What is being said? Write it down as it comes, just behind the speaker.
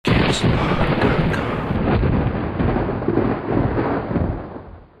Hey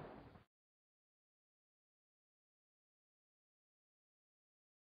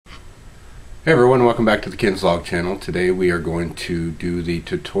everyone, welcome back to the Ken's Log channel. Today we are going to do the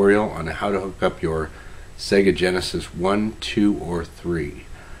tutorial on how to hook up your Sega Genesis 1, 2, or 3.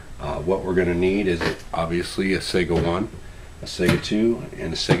 What we're going to need is obviously a Sega 1, a Sega 2,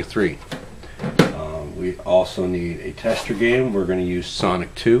 and a Sega 3. We also need a tester game. We're going to use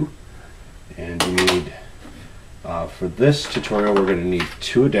Sonic 2. And you need, for this tutorial, we're going to need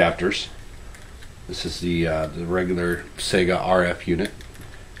 2 adapters. This is the regular Sega RF unit.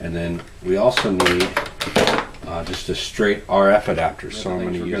 And then we also need just a straight RF adapter. So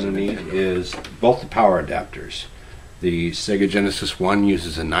what we're going to need is both the power adapters. The Sega Genesis 1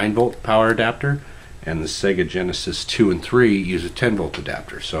 uses a 9-volt power adapter, and the Sega Genesis 2 and 3 use a 10-volt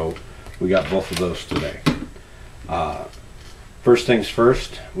adapter. So we got both of those today. First things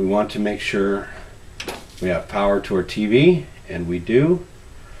first, we want to make sure we have power to our TV, and we do.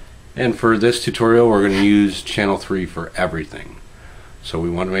 And for this tutorial, we're going to use channel 3 for everything. So we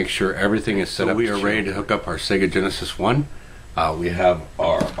want to make sure everything is set up. We are ready to hook up our Sega Genesis 1. We have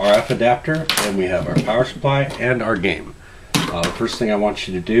our RF adapter, and we have our power supply and our game. The first thing I want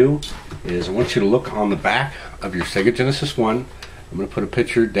you to do is I want you to look on the back of your Sega Genesis 1. I'm going to put a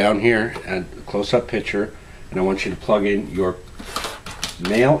picture down here, a close-up picture, and I want you to plug in your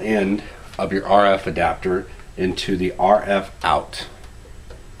male end of your RF adapter into the RF out.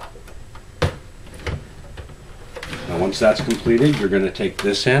 Now once that's completed, you're going to take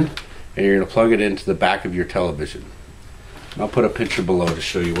this end and you're going to plug it into the back of your television. And I'll put a picture below to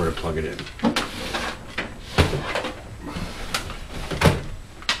show you where to plug it in.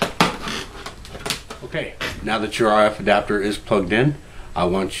 Okay, now that your RF adapter is plugged in, I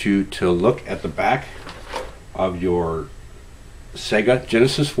want you to look at the back of your Sega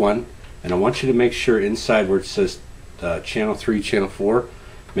Genesis 1, and I want you to make sure inside where it says channel 3, channel 4,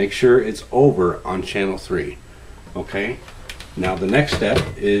 make sure it's over on channel 3. Okay, now the next step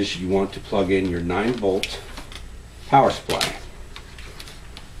is you want to plug in your 9-volt power supply.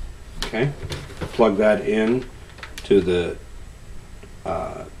 Okay, plug that in to the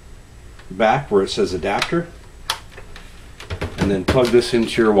back where it says adapter, and then plug this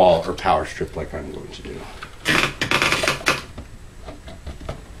into your wall or power strip like I'm going to do.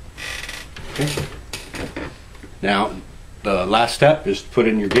 Okay, now the last step is to put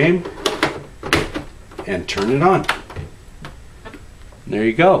in your game and turn it on. And there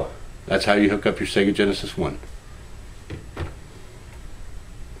you go. That's how you hook up your Sega Genesis 1.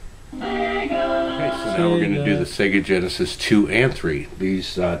 Okay, so now we're going to do the Sega Genesis 2 and 3.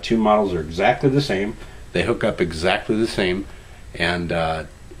 These two models are exactly the same. They hook up exactly the same, and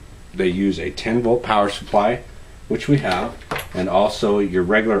they use a 10-volt power supply, which we have, and also your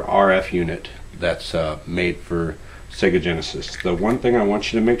regular RF unit that's made for Sega Genesis. The one thing I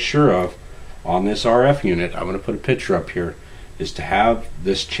want you to make sure of on this RF unit, I'm going to put a picture up here, is to have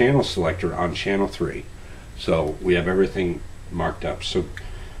this channel selector on channel 3. So we have everything marked up. So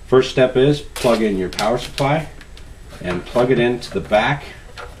first step is plug in your power supply and plug it into the back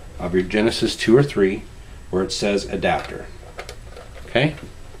of your Genesis 2 or 3 where it says adapter. Okay?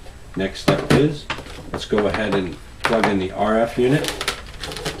 Next step is let's go ahead and plug in the RF unit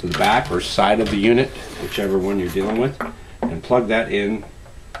to the back or side of the unit, whichever one you're dealing with, and plug that in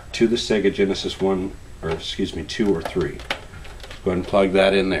to the Sega Genesis 1, or excuse me, 2 or 3. Go ahead and plug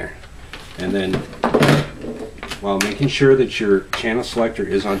that in there. And then, while making sure that your channel selector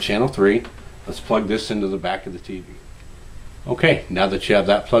is on channel 3, let's plug this into the back of the TV. Okay, now that you have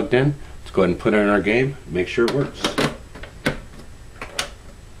that plugged in, let's go ahead and put it in our game, make sure it works.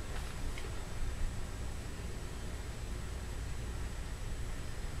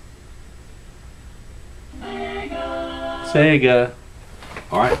 Sega.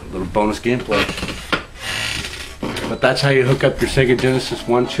 Alright, a little bonus gameplay. But that's how you hook up your Sega Genesis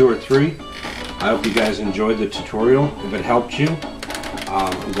 1, 2, or 3. I hope you guys enjoyed the tutorial. If it helped you,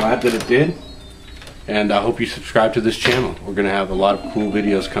 I'm glad that it did. And I hope you subscribe to this channel. We're going to have a lot of cool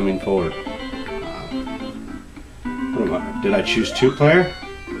videos coming forward. Did I choose 2-player?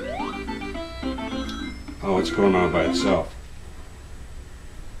 Oh, it's going on by itself.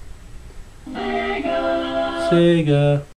 Sega.